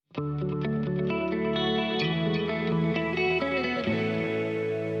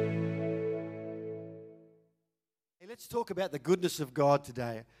talk about the goodness of God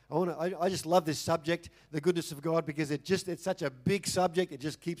today. I just love this subject, the goodness of God, because it's such a big subject. It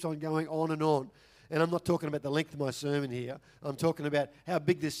just keeps on going on and on. And I'm not talking about the length of my sermon here. I'm talking about how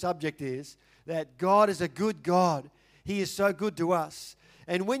big this subject is, that God is a good God. He is so good to us.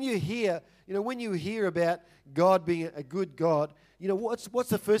 And when you hear about God being a good God, what's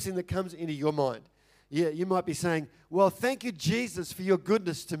the first thing that comes into your mind? Yeah, you might be saying, well, thank you, Jesus, for your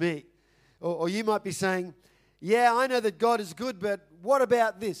goodness to me. Or you might be saying, yeah, I know that God is good, but what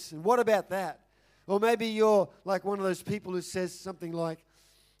about this and what about that? Or maybe you're like one of those people who says something like,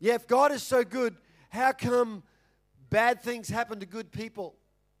 yeah, if God is so good, how come bad things happen to good people?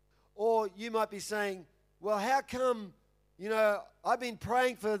 Or you might be saying, well, how come, I've been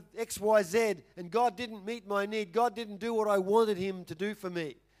praying for X, Y, Z, and God didn't meet my need. God didn't do what I wanted him to do for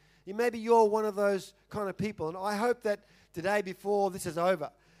me. Maybe you're one of those kind of people. And I hope that today, before this is over,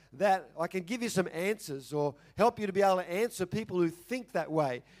 that I can give you some answers or help you to be able to answer people who think that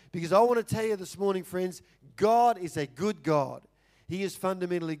way. Because I want to tell you this morning, friends, God is a good God. He is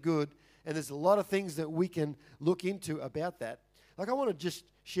fundamentally good. And there's a lot of things that we can look into about that. Like I want to just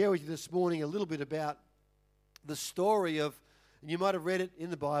share with you this morning a little bit about the story of, and you might have read it in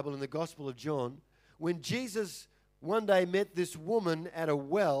the Bible, in the Gospel of John, when Jesus one day met this woman at a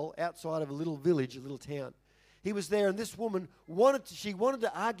well outside of a little village, a little town. He was there, and this woman wanted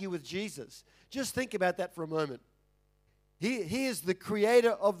to argue with Jesus. Just think about that for a moment. He is the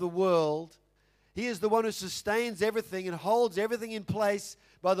creator of the world. He is the one who sustains everything and holds everything in place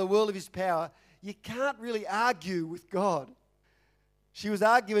by the will of his power. You can't really argue with God. She was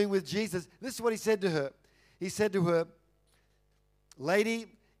arguing with Jesus. This is what he said to her. He said to her, lady,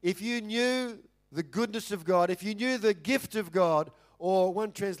 if you knew the goodness of God, if you knew the gift of God, or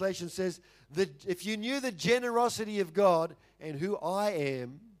one translation says, if you knew the generosity of God and who I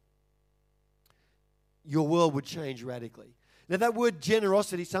am, your world would change radically. Now that word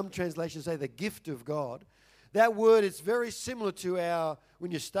generosity, some translations say the gift of God. That word is very similar to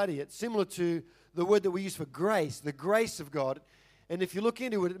when you study it, similar to the word that we use for grace, the grace of God. And if you look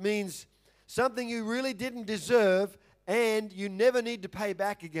into it, it means something you really didn't deserve and you never need to pay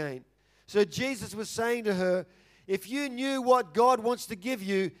back again. So Jesus was saying to her, if you knew what God wants to give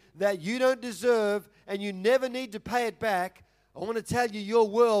you that you don't deserve and you never need to pay it back, I want to tell you your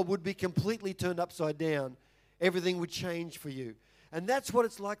world would be completely turned upside down. Everything would change for you. And that's what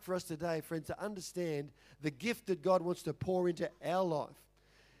it's like for us today, friends, to understand the gift that God wants to pour into our life.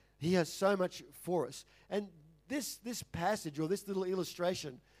 He has so much for us. And this passage or this little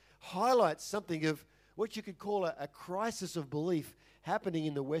illustration highlights something of what you could call a crisis of belief happening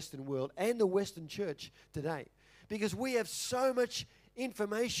in the Western world and the Western church today. Because we have so much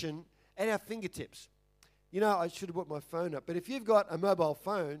information at our fingertips. I should have put my phone up, but if you've got a mobile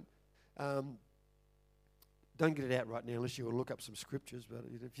phone, don't get it out right now unless you want to look up some scriptures, but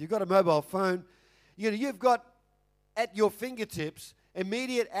if you've got a mobile phone, you've got at your fingertips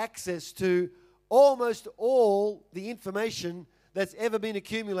immediate access to almost all the information that's ever been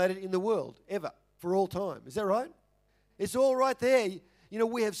accumulated in the world, ever, for all time. Is that right? It's all right there.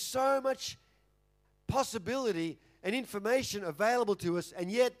 We have so much possibility and information available to us, and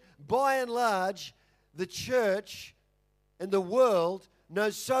yet, by and large, the church and the world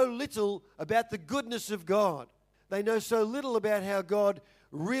knows so little about the goodness of God. They know so little about how God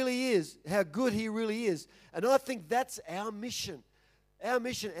really is, how good he really is. And I think that's our mission. Our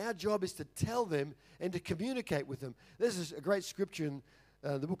mission, our job is to tell them and to communicate with them. This is a great scripture in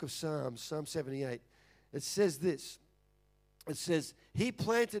the book of Psalms, Psalm 78. It says this. It says,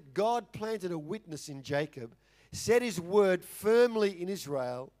 God planted a witness in Jacob, set his word firmly in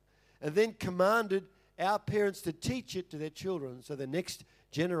Israel, and then commanded our parents to teach it to their children, so the next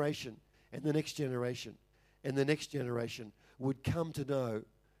generation and the next generation and the next generation would come to know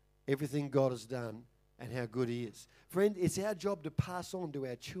everything God has done and how good he is. Friend, it's our job to pass on to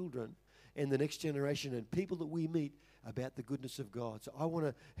our children and the next generation and people that we meet about the goodness of God. So I want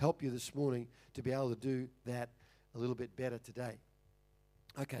to help you this morning to be able to do that a little bit better today.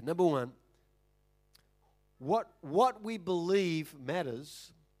 Okay, number one, what we believe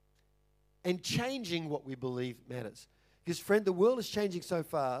matters, and changing what we believe matters. Because, friend, the world is changing so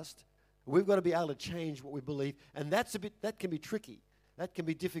fast, we've got to be able to change what we believe, and that can be tricky. That can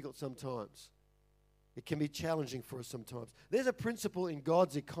be difficult sometimes. It can be challenging for us sometimes. There's a principle in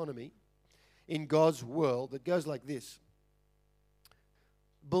God's economy, in God's world, that goes like this.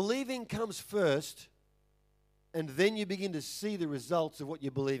 Believing comes first, and then you begin to see the results of what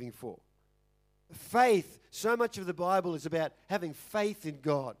you're believing for. Faith, so much of the Bible is about having faith in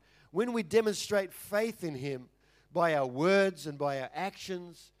God. When we demonstrate faith in him by our words and by our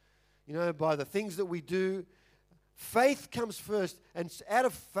actions, by the things that we do, faith comes first, and out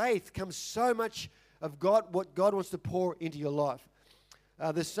of faith comes so much of God, what God wants to pour into your life.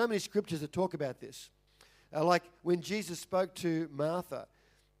 There's so many scriptures that talk about this. Like when Jesus spoke to Martha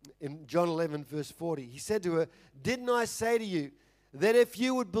in John 11, verse 40, he said to her, "Didn't I say to you that if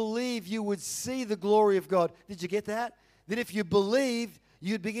you would believe, you would see the glory of God?" Did you get that? That if you believed,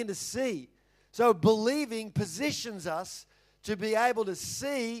 you'd begin to see. So believing positions us to be able to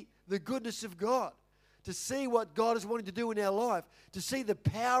see the goodness of God, to see what God is wanting to do in our life, to see the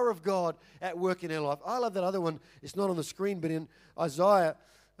power of God at work in our life. I love that other one. It's not on the screen, but in Isaiah,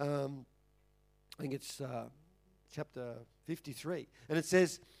 I think it's chapter 53. And it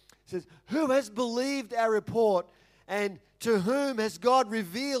says, "Who has believed our report, and to whom has God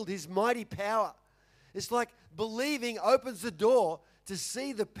revealed his mighty power?" It's like believing opens the door to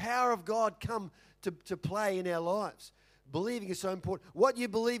see the power of God come to play in our lives. Believing is so important. What you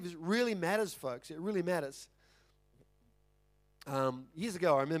believe really matters, folks. It really matters. Years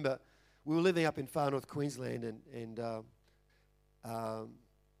ago, I remember we were living up in far north Queensland, and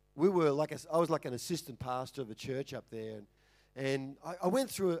we were I was like an assistant pastor of a church up there, and I went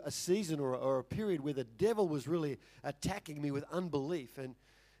through a season or a period where the devil was really attacking me with unbelief,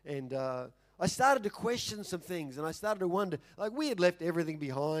 and I started to question some things, and I started to wonder, like we had left everything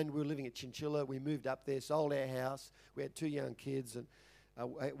behind. We were living at Chinchilla. We moved up there, sold our house. We had 2 young kids, and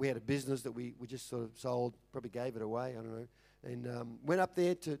we had a business that we just sort of sold, probably gave it away, I don't know, and went up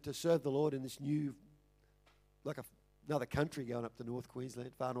there to serve the Lord in this new, like another country going up to North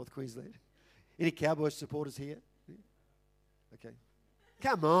Queensland, far North Queensland. Any Cowboys supporters here? Okay.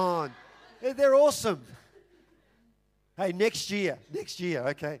 Come on. They're awesome. Hey, next year,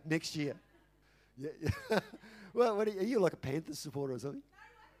 okay, next year. Yeah. Well, are you like a Panthers supporter or something?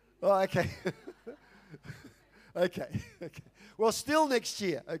 Oh, okay. Okay. Well, still next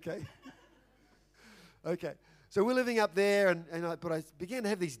year, okay. Okay. So we're living up there, but I began to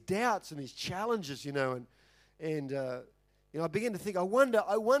have these doubts and these challenges, and I began to think, I wonder,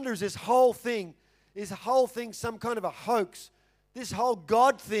 is this whole thing some kind of a hoax? This whole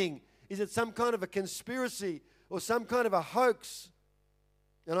God thing, is it some kind of a conspiracy or some kind of a hoax?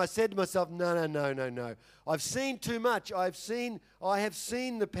 And I said to myself, no. I've seen too much. I have seen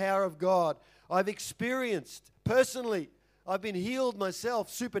the power of God. I've experienced personally. I've been healed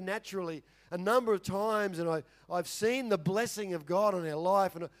myself supernaturally a number of times, and I've seen the blessing of God on our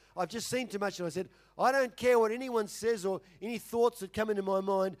life, and I've just seen too much. And I said, I don't care what anyone says or any thoughts that come into my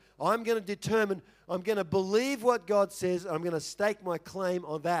mind. I'm going to believe what God says, and I'm going to stake my claim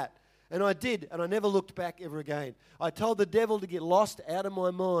on that. And I did, and I never looked back ever again. I told the devil to get lost out of my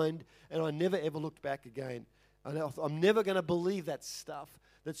mind, and I never ever looked back again. I'm never going to believe that stuff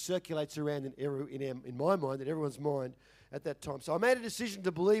that circulates around in my mind, in everyone's mind at that time. So I made a decision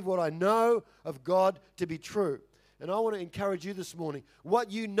to believe what I know of God to be true. And I want to encourage you this morning,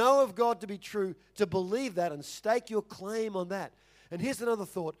 what you know of God to be true, to believe that and stake your claim on that. And here's another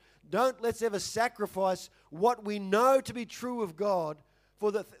thought. Let's ever sacrifice what we know to be true of God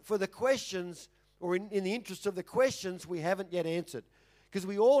for the questions, or in the interest of the questions we haven't yet answered. Because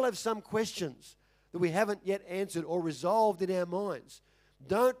we all have some questions that we haven't yet answered or resolved in our minds.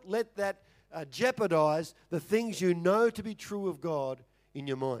 Don't let that jeopardize the things you know to be true of God in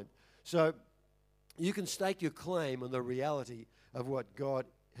your mind. So you can stake your claim on the reality of what God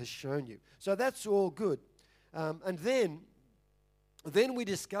has shown you. So that's all good. And then we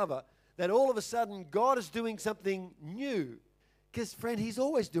discover that all of a sudden God is doing something new. Because, friend, He's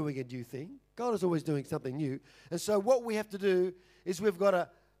always doing a new thing. God is always doing something new. And so what we have to do is we've got to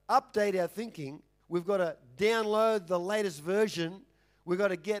update our thinking. We've got to download the latest version. We've got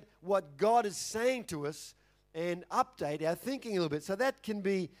to get what God is saying to us and update our thinking a little bit. So that can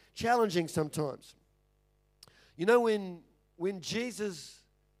be challenging sometimes. You know, when Jesus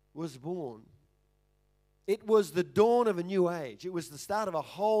was born, it was the dawn of a new age. It was the start of a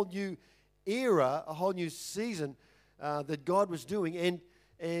whole new era, a whole new season that God was doing.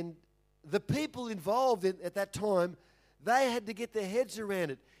 And the people involved at that time, they had to get their heads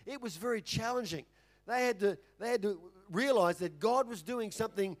around it. It was very challenging. They had to realize that God was doing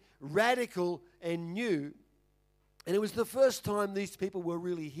something radical and new. And it was the first time these people were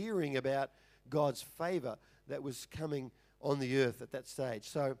really hearing about God's favor that was coming on the earth at that stage.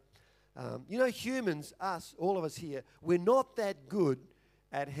 So, humans, all of us here, we're not that good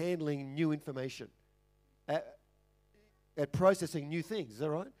at handling new information, at processing new things. Is that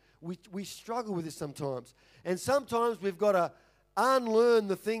right? We struggle with this sometimes. And sometimes we've got to unlearn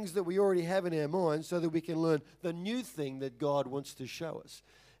the things that we already have in our minds so that we can learn the new thing that God wants to show us.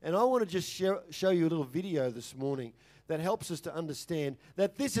 And I want to just show you a little video this morning that helps us to understand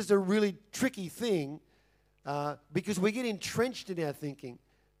that this is a really tricky thing because we get entrenched in our thinking,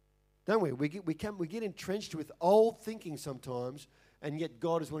 don't we? We get entrenched with old thinking sometimes, and yet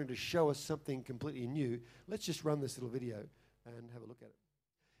God is wanting to show us something completely new. Let's just run this little video and have a look at it.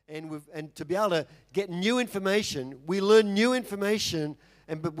 And to be able to get new information, we learn new information,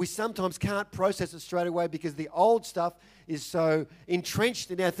 but we sometimes can't process it straight away because the old stuff is so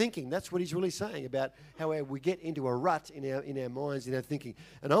entrenched in our thinking. That's what he's really saying about how we get into a rut in our minds, in our thinking.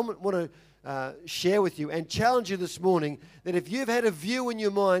 And I want to share with you and challenge you this morning that if you've had a view in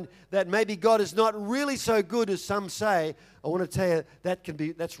your mind that maybe God is not really so good as some say, I want to tell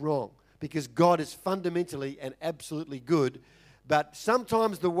you that's wrong, because God is fundamentally and absolutely good. But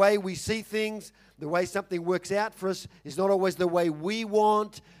sometimes the way we see things, the way something works out for us, is not always the way we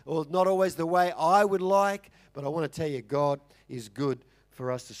want, or not always the way I would like. But I want to tell you, God is good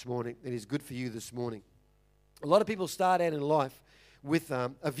for us this morning, and He's good for you this morning. A lot of people start out in life with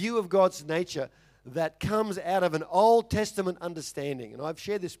a view of God's nature that comes out of an Old Testament understanding. And I've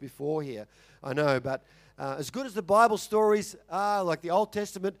shared this before here, I know, but as good as the Bible stories are, like the Old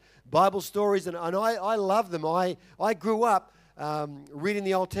Testament Bible stories, and I love them. I grew up reading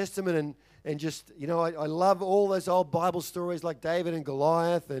the Old Testament and just, I love all those old Bible stories like David and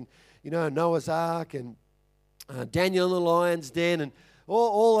Goliath and, Noah's Ark and Daniel in the lion's den and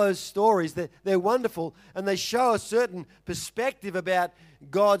all those stories. They're wonderful, and they show a certain perspective about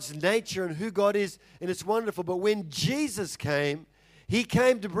God's nature and who God is, and it's wonderful. But when Jesus came, He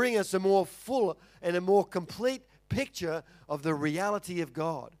came to bring us a more full and a more complete picture of the reality of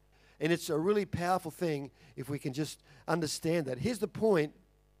God. And it's a really powerful thing if we can just understand that. Here's the point,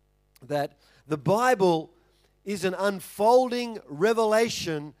 that the Bible is an unfolding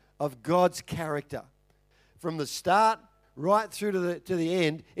revelation of God's character. From the start right through to the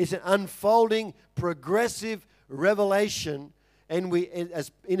end, it's an unfolding, progressive revelation. And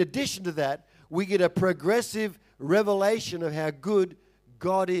in addition to that, we get a progressive revelation of how good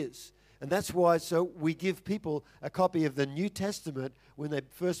God is. And that's why we give people a copy of the New Testament when they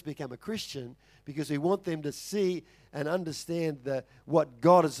first become a Christian, because we want them to see and understand what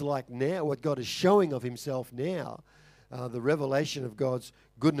God is like now, what God is showing of Himself now, the revelation of God's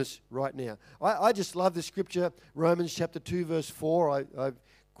goodness right now. I just love the scripture, Romans chapter 2, verse 4. I've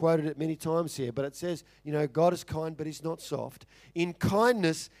quoted it many times here, but it says, God is kind, but He's not soft. In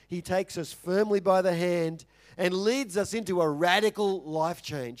kindness, He takes us firmly by the hand and leads us into a radical life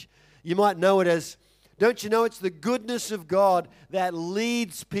change. You might know it as, don't you know, it's the goodness of God that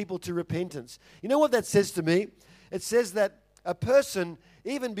leads people to repentance. You know what that says to me? It says that a person,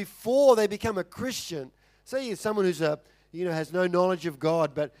 even before they become a Christian, say you're someone who's has no knowledge of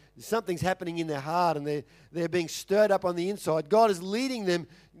God, but something's happening in their heart and they're being stirred up on the inside. God is leading them.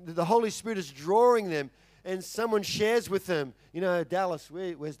 The Holy Spirit is drawing them, and someone shares with them. Dallas,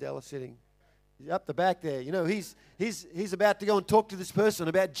 where's Dallas sitting? He's up the back there. He's about to go and talk to this person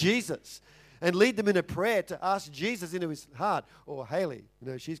about Jesus and lead them in a prayer to ask Jesus into his heart. Or Haley,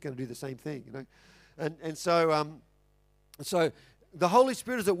 she's going to do the same thing. And so the Holy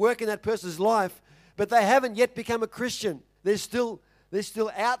Spirit is at work in that person's life, but they haven't yet become a Christian. They're still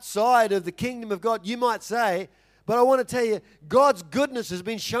outside of the kingdom of God, you might say. But I want to tell you, God's goodness has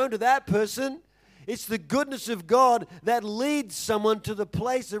been shown to that person. It's the goodness of God that leads someone to the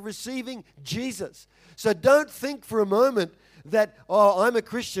place of receiving Jesus. So don't think for a moment that, I'm a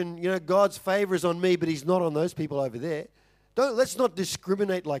Christian, God's favor is on me, but He's not on those people over there. Let's not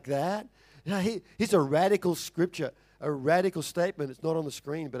discriminate like that. Here's a radical scripture, a radical statement. It's not on the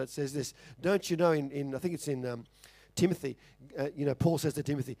screen, but it says this. Don't you know, I think it's in Timothy, Paul says to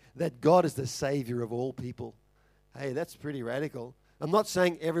Timothy, that God is the Savior of all people. Hey, that's pretty radical. I'm not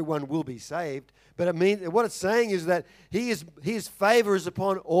saying everyone will be saved, but what it's saying is that His favor is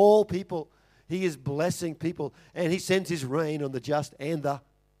upon all people. He is blessing people, and He sends His rain on the just and the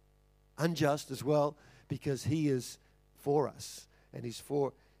unjust as well, because He is for us, and He's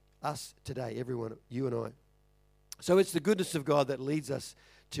for us today, everyone, you and I. So it's the goodness of God that leads us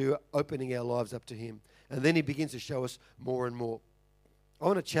to opening our lives up to Him, and then He begins to show us more and more. I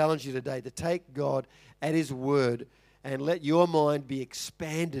want to challenge you today to take God at His word and let your mind be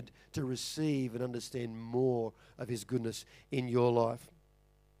expanded to receive and understand more of His goodness in your life.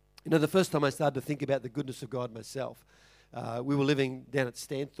 The first time I started to think about the goodness of God myself, we were living down at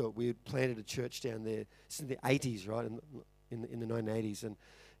Stanthorpe. We had planted a church down there. It's in the 80s, right, in the 1980s.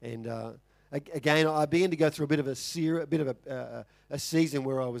 And again, I began to go through a bit of a season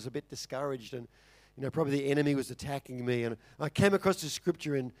where I was a bit discouraged, and probably the enemy was attacking me. And I came across this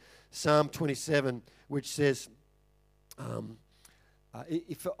scripture in Psalm 27, which says,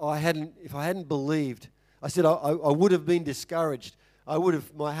 if I hadn't believed, I said I would have been discouraged.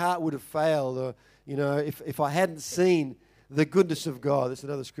 my heart would have failed, or, if I hadn't seen the goodness of God. That's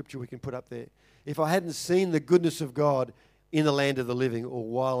another scripture we can put up there. If I hadn't seen the goodness of God in the land of the living, or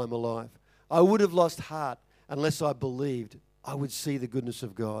while I'm alive, I would have lost heart unless I believed I would see the goodness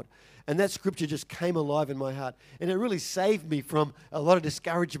of God. And that scripture just came alive in my heart. And it really saved me from a lot of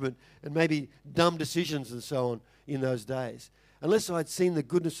discouragement and maybe dumb decisions and so on in those days. Unless I'd seen the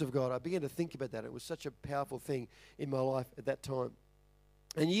goodness of God, I began to think about that. It was such a powerful thing in my life at that time.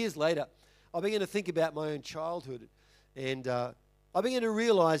 And years later, I began to think about my own childhood. And I began to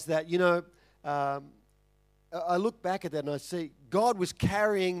realize that, I look back at that and I see God was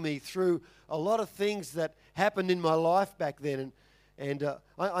carrying me through a lot of things that happened in my life back then. And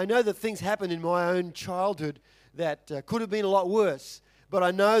I know that things happened in my own childhood that could have been a lot worse. But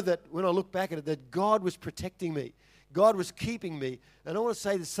I know that when I look back at it, that God was protecting me. God was keeping me. And I want to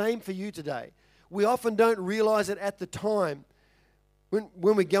say the same for you today. We often don't realize it at the time when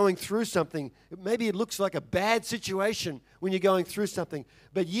we're going through something. Maybe it looks like a bad situation when you're going through something.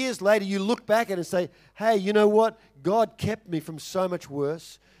 But years later, you look back at it and say, hey, you know what? God kept me from so much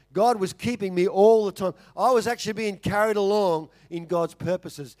worse. God was keeping me all the time. I was actually being carried along in God's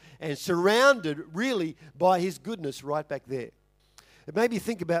purposes and surrounded really by His goodness right back there. It made me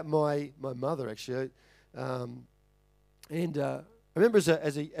think about my mother, actually. I remember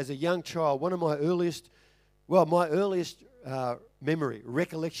as a young child, one of my earliest memory,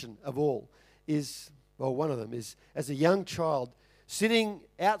 recollection of all one of them is as a young child sitting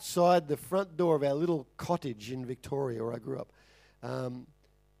outside the front door of our little cottage in Victoria where I grew up.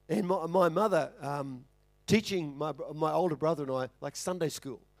 And my mother teaching my older brother and I like Sunday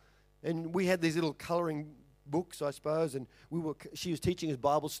school. And we had these little colouring books, I suppose, and she was teaching us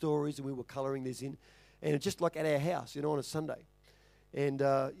Bible stories and we were colouring these in. And it's just like at our house, on a Sunday. And,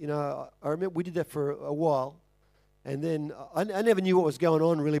 I remember we did that for a while. And then I never knew what was going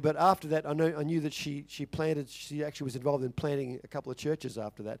on really, but after that I knew that she actually was involved in planting a couple of churches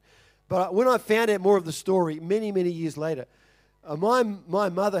after that. But when I found out more of the story many, many years later, my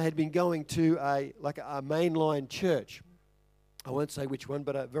mother had been going to a mainline church. I won't say which one,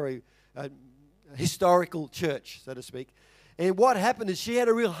 but a very historical church, so to speak. And what happened is she had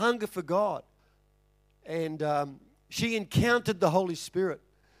a real hunger for God. And she encountered the Holy Spirit.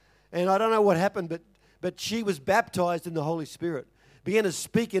 And I don't know what happened, but she was baptized in the Holy Spirit, began to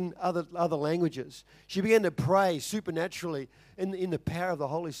speak in other languages. She began to pray supernaturally in the power of the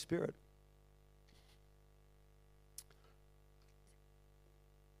Holy Spirit.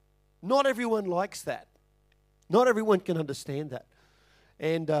 Not everyone likes that. Not everyone can understand that.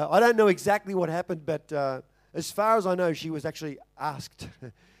 And I don't know exactly what happened, but as far as I know, she was actually asked.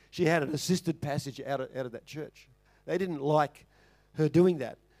 She had an assisted passage out of that church. They didn't like her doing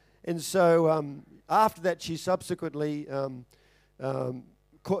that. And so after that, she subsequently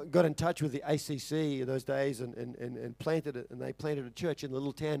got in touch with the ACC in those days and planted it. And they planted a church in the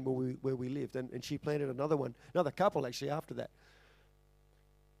little town where we lived. And she planted another couple actually after that.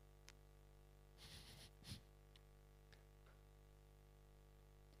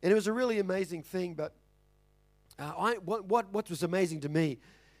 And it was a really amazing thing. But what was amazing to me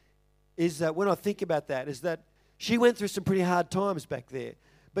is that when I think about that, is that she went through some pretty hard times back there.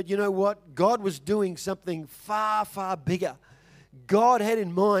 But you know what? God was doing something far, far bigger. God had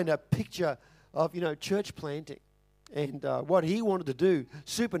in mind a picture of, church planting and what He wanted to do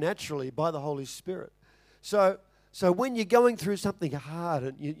supernaturally by the Holy Spirit. So when you're going through something hard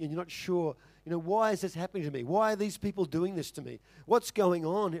and you're not sure, why is this happening to me? Why are these people doing this to me? What's going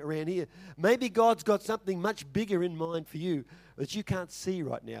on around here? Maybe God's got something much bigger in mind for you that you can't see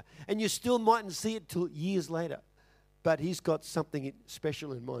right now. And you still mightn't see it till years later. But He's got something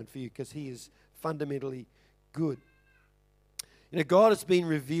special in mind for you because He is fundamentally good. God has been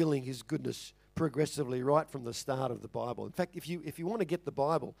revealing His goodness progressively right from the start of the Bible. In fact, if you want to get the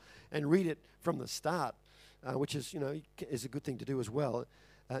Bible and read it from the start, which is a good thing to do as well,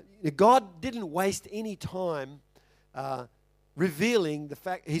 God didn't waste any time revealing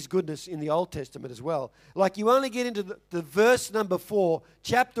His goodness in the Old Testament as well. Like you only get into the verse number 4,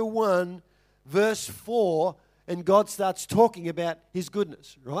 chapter 1, verse 4, and God starts talking about His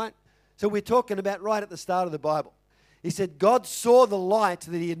goodness, right? So we're talking about right at the start of the Bible. He said, God saw the light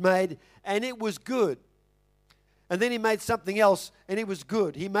that He had made, and it was good. And then He made something else, and it was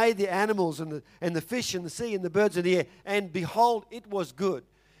good. He made the animals and the fish and the sea and the birds in the air, and behold, it was good.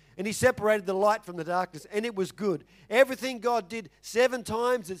 And He separated the light from the darkness, and it was good. Everything God did 7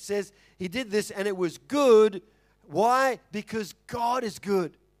 times, it says He did this, and it was good. Why? Because God is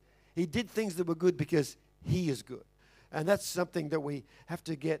good. He did things that were good because He is good. And that's something that we have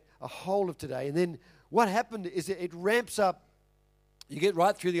to get a hold of today. And then what happened is it ramps up You get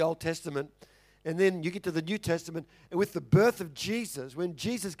right through the Old Testament, and then you get to the New Testament, and with the birth of Jesus, when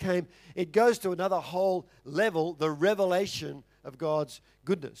Jesus came, it goes to another whole level, the revelation of God's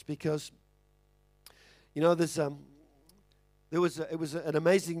goodness. Because, you know, it was an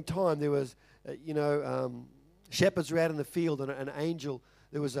amazing time. There was, shepherds were out in the field, and an angel,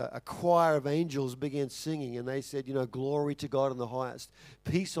 there was a choir of angels began singing, and they said, glory to God in the highest,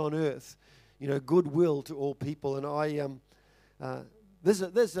 peace on earth, goodwill to all people. And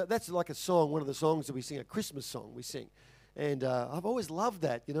that's like a song, one of the songs that we sing, a Christmas song we sing. And I've always loved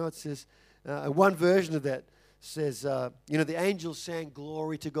that. It says, one version of that says, the angels sang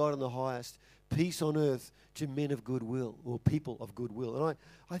glory to God in the highest, peace on earth to men of goodwill, or people of goodwill. And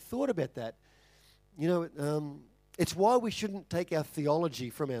I thought about that. It's why we shouldn't take our theology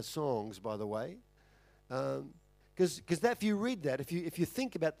from our songs, by the way. Because that, if you read that, if you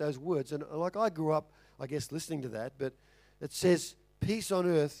think about those words, and like I grew up, I guess, listening to that, but it says, peace on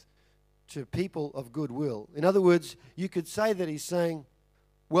earth to people of goodwill. In other words, you could say that he's saying,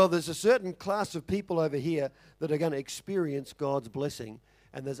 well, there's a certain class of people over here that are going to experience God's blessing,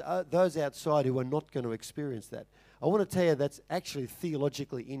 and there's those outside who are not going to experience that. I want to tell you that's actually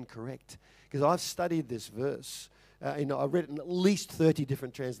theologically incorrect, because I've studied this verse. I read it in at least 30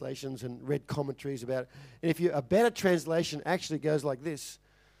 different translations and read commentaries about it. And a better translation actually goes like this: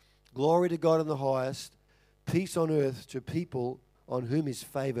 glory to God in the highest, peace on earth to people on whom his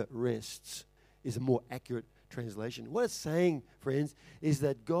favor rests, is a more accurate translation. What it's saying, friends, is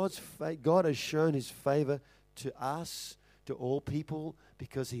that God has shown his favor to us, to all people,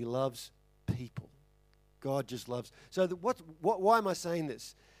 because he loves people. God just loves. So why am I saying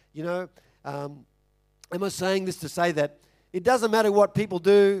this? Am I saying this to say that it doesn't matter what people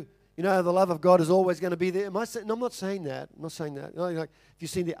do, the love of God is always going to be there? No, I'm not saying that. I'm not saying that. Like, if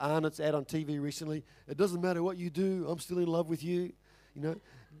you've seen the Arnott's ad on TV recently, it doesn't matter what you do, I'm still in love with you.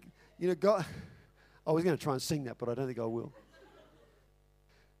 God. I was going to try and sing that, but I don't think I will.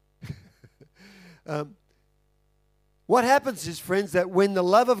 What happens is, friends, that when the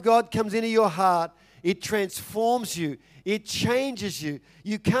love of God comes into your heart, it transforms you. It changes you.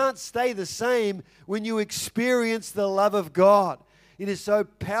 You can't stay the same when you experience the love of God. It is so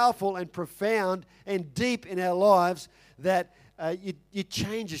powerful and profound and deep in our lives that it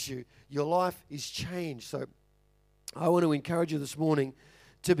changes you. Your life is changed. So I want to encourage you this morning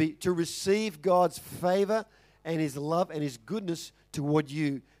to receive God's favor and his love and his goodness toward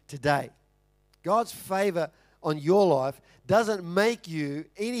you today. God's favor on your life doesn't make you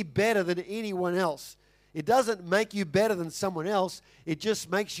any better than anyone else. It doesn't make you better than someone else. It just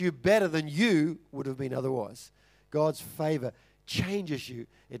makes you better than you would have been otherwise. God's favor changes you.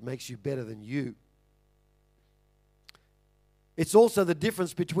 It makes you better than you. It's also the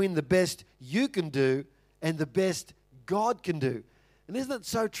difference between the best you can do and the best God can do. And isn't it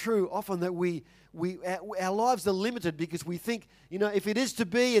so true often that our lives are limited because we think, if it is to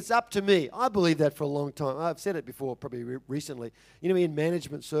be, it's up to me. I believe that for a long time. I've said it before, probably recently. In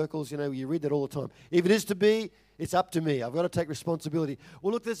management circles, you read that all the time. If it is to be, it's up to me. I've got to take responsibility.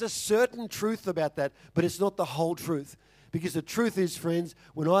 Well, look, there's a certain truth about that, but it's not the whole truth. Because the truth is, friends,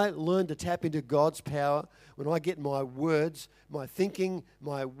 when I learn to tap into God's power, when I get my words, my thinking,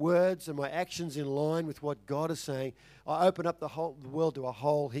 my words and my actions in line with what God is saying, I open up the world to a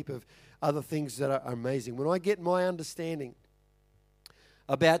whole heap of other things that are amazing. When I get my understanding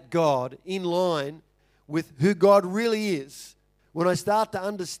about God in line with who God really is, when I start to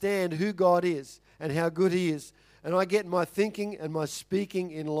understand who God is and how good he is, and I get my thinking and my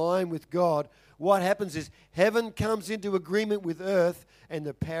speaking in line with God, what happens is heaven comes into agreement with earth and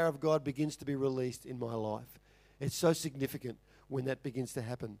the power of God begins to be released in my life. It's so significant when that begins to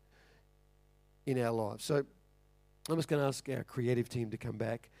happen in our lives. So I'm just going to ask our creative team to come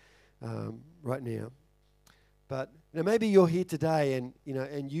back right now. But maybe you're here today and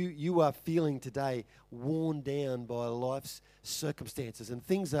you are feeling today worn down by life's circumstances and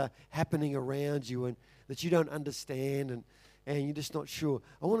things are happening around you and that you don't understand and you're just not sure.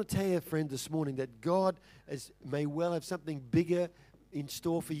 I want to tell you, friend, this morning that God may well have something bigger in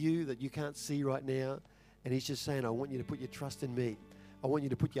store for you that you can't see right now. And he's just saying, I want you to put your trust in me. I want you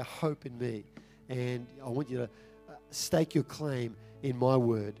to put your hope in me. And I want you to stake your claim in my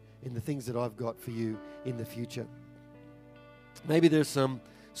word, in the things that I've got for you in the future. Maybe there's some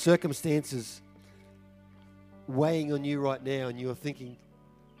circumstances weighing on you right now and you're thinking,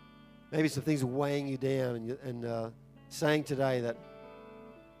 maybe some things are weighing you down and saying today that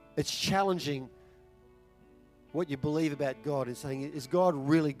it's challenging what you believe about God and saying, is God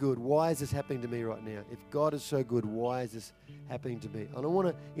really good? Why is this happening to me right now? If God is so good, why is this happening to me? And I want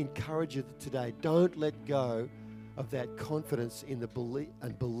to encourage you today, don't let go of that confidence in the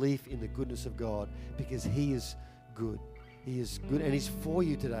belief in the goodness of God, because He is good. He is good, and He's for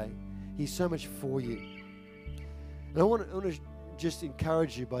you today. He's so much for you. And I want to just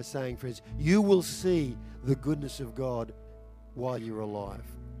encourage you by saying, friends, you will see the goodness of God while you're alive.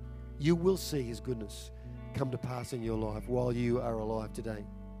 You will see His goodness come to pass in your life while you are alive today.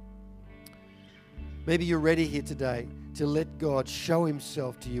 Maybe you're ready here today to let God show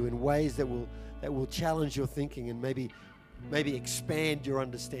Himself to you in ways that will challenge your thinking and maybe expand your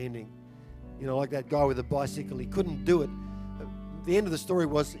understanding. You know, like that guy with the bicycle, he couldn't do it. The end of the story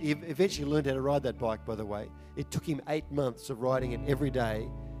was he eventually learned how to ride that bike, by the way. It took him 8 months of riding it every day.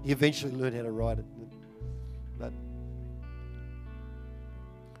 He eventually learned how to ride it. But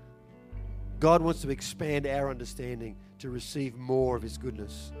God wants to expand our understanding to receive more of His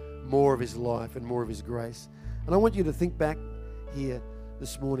goodness, more of His life, and more of His grace. And I want you to think back here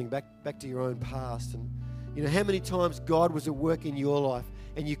this morning, back to your own past. And you know, how many times God was at work in your life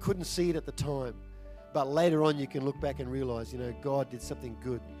and you couldn't see it at the time. But later on you can look back and realize, you know, God did something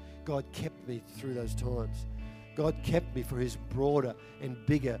good. God kept me through those times. God kept me for His broader and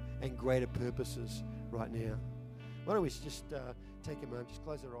bigger and greater purposes right now. Why don't we just take a moment, just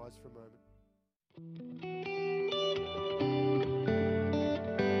close our eyes for a moment.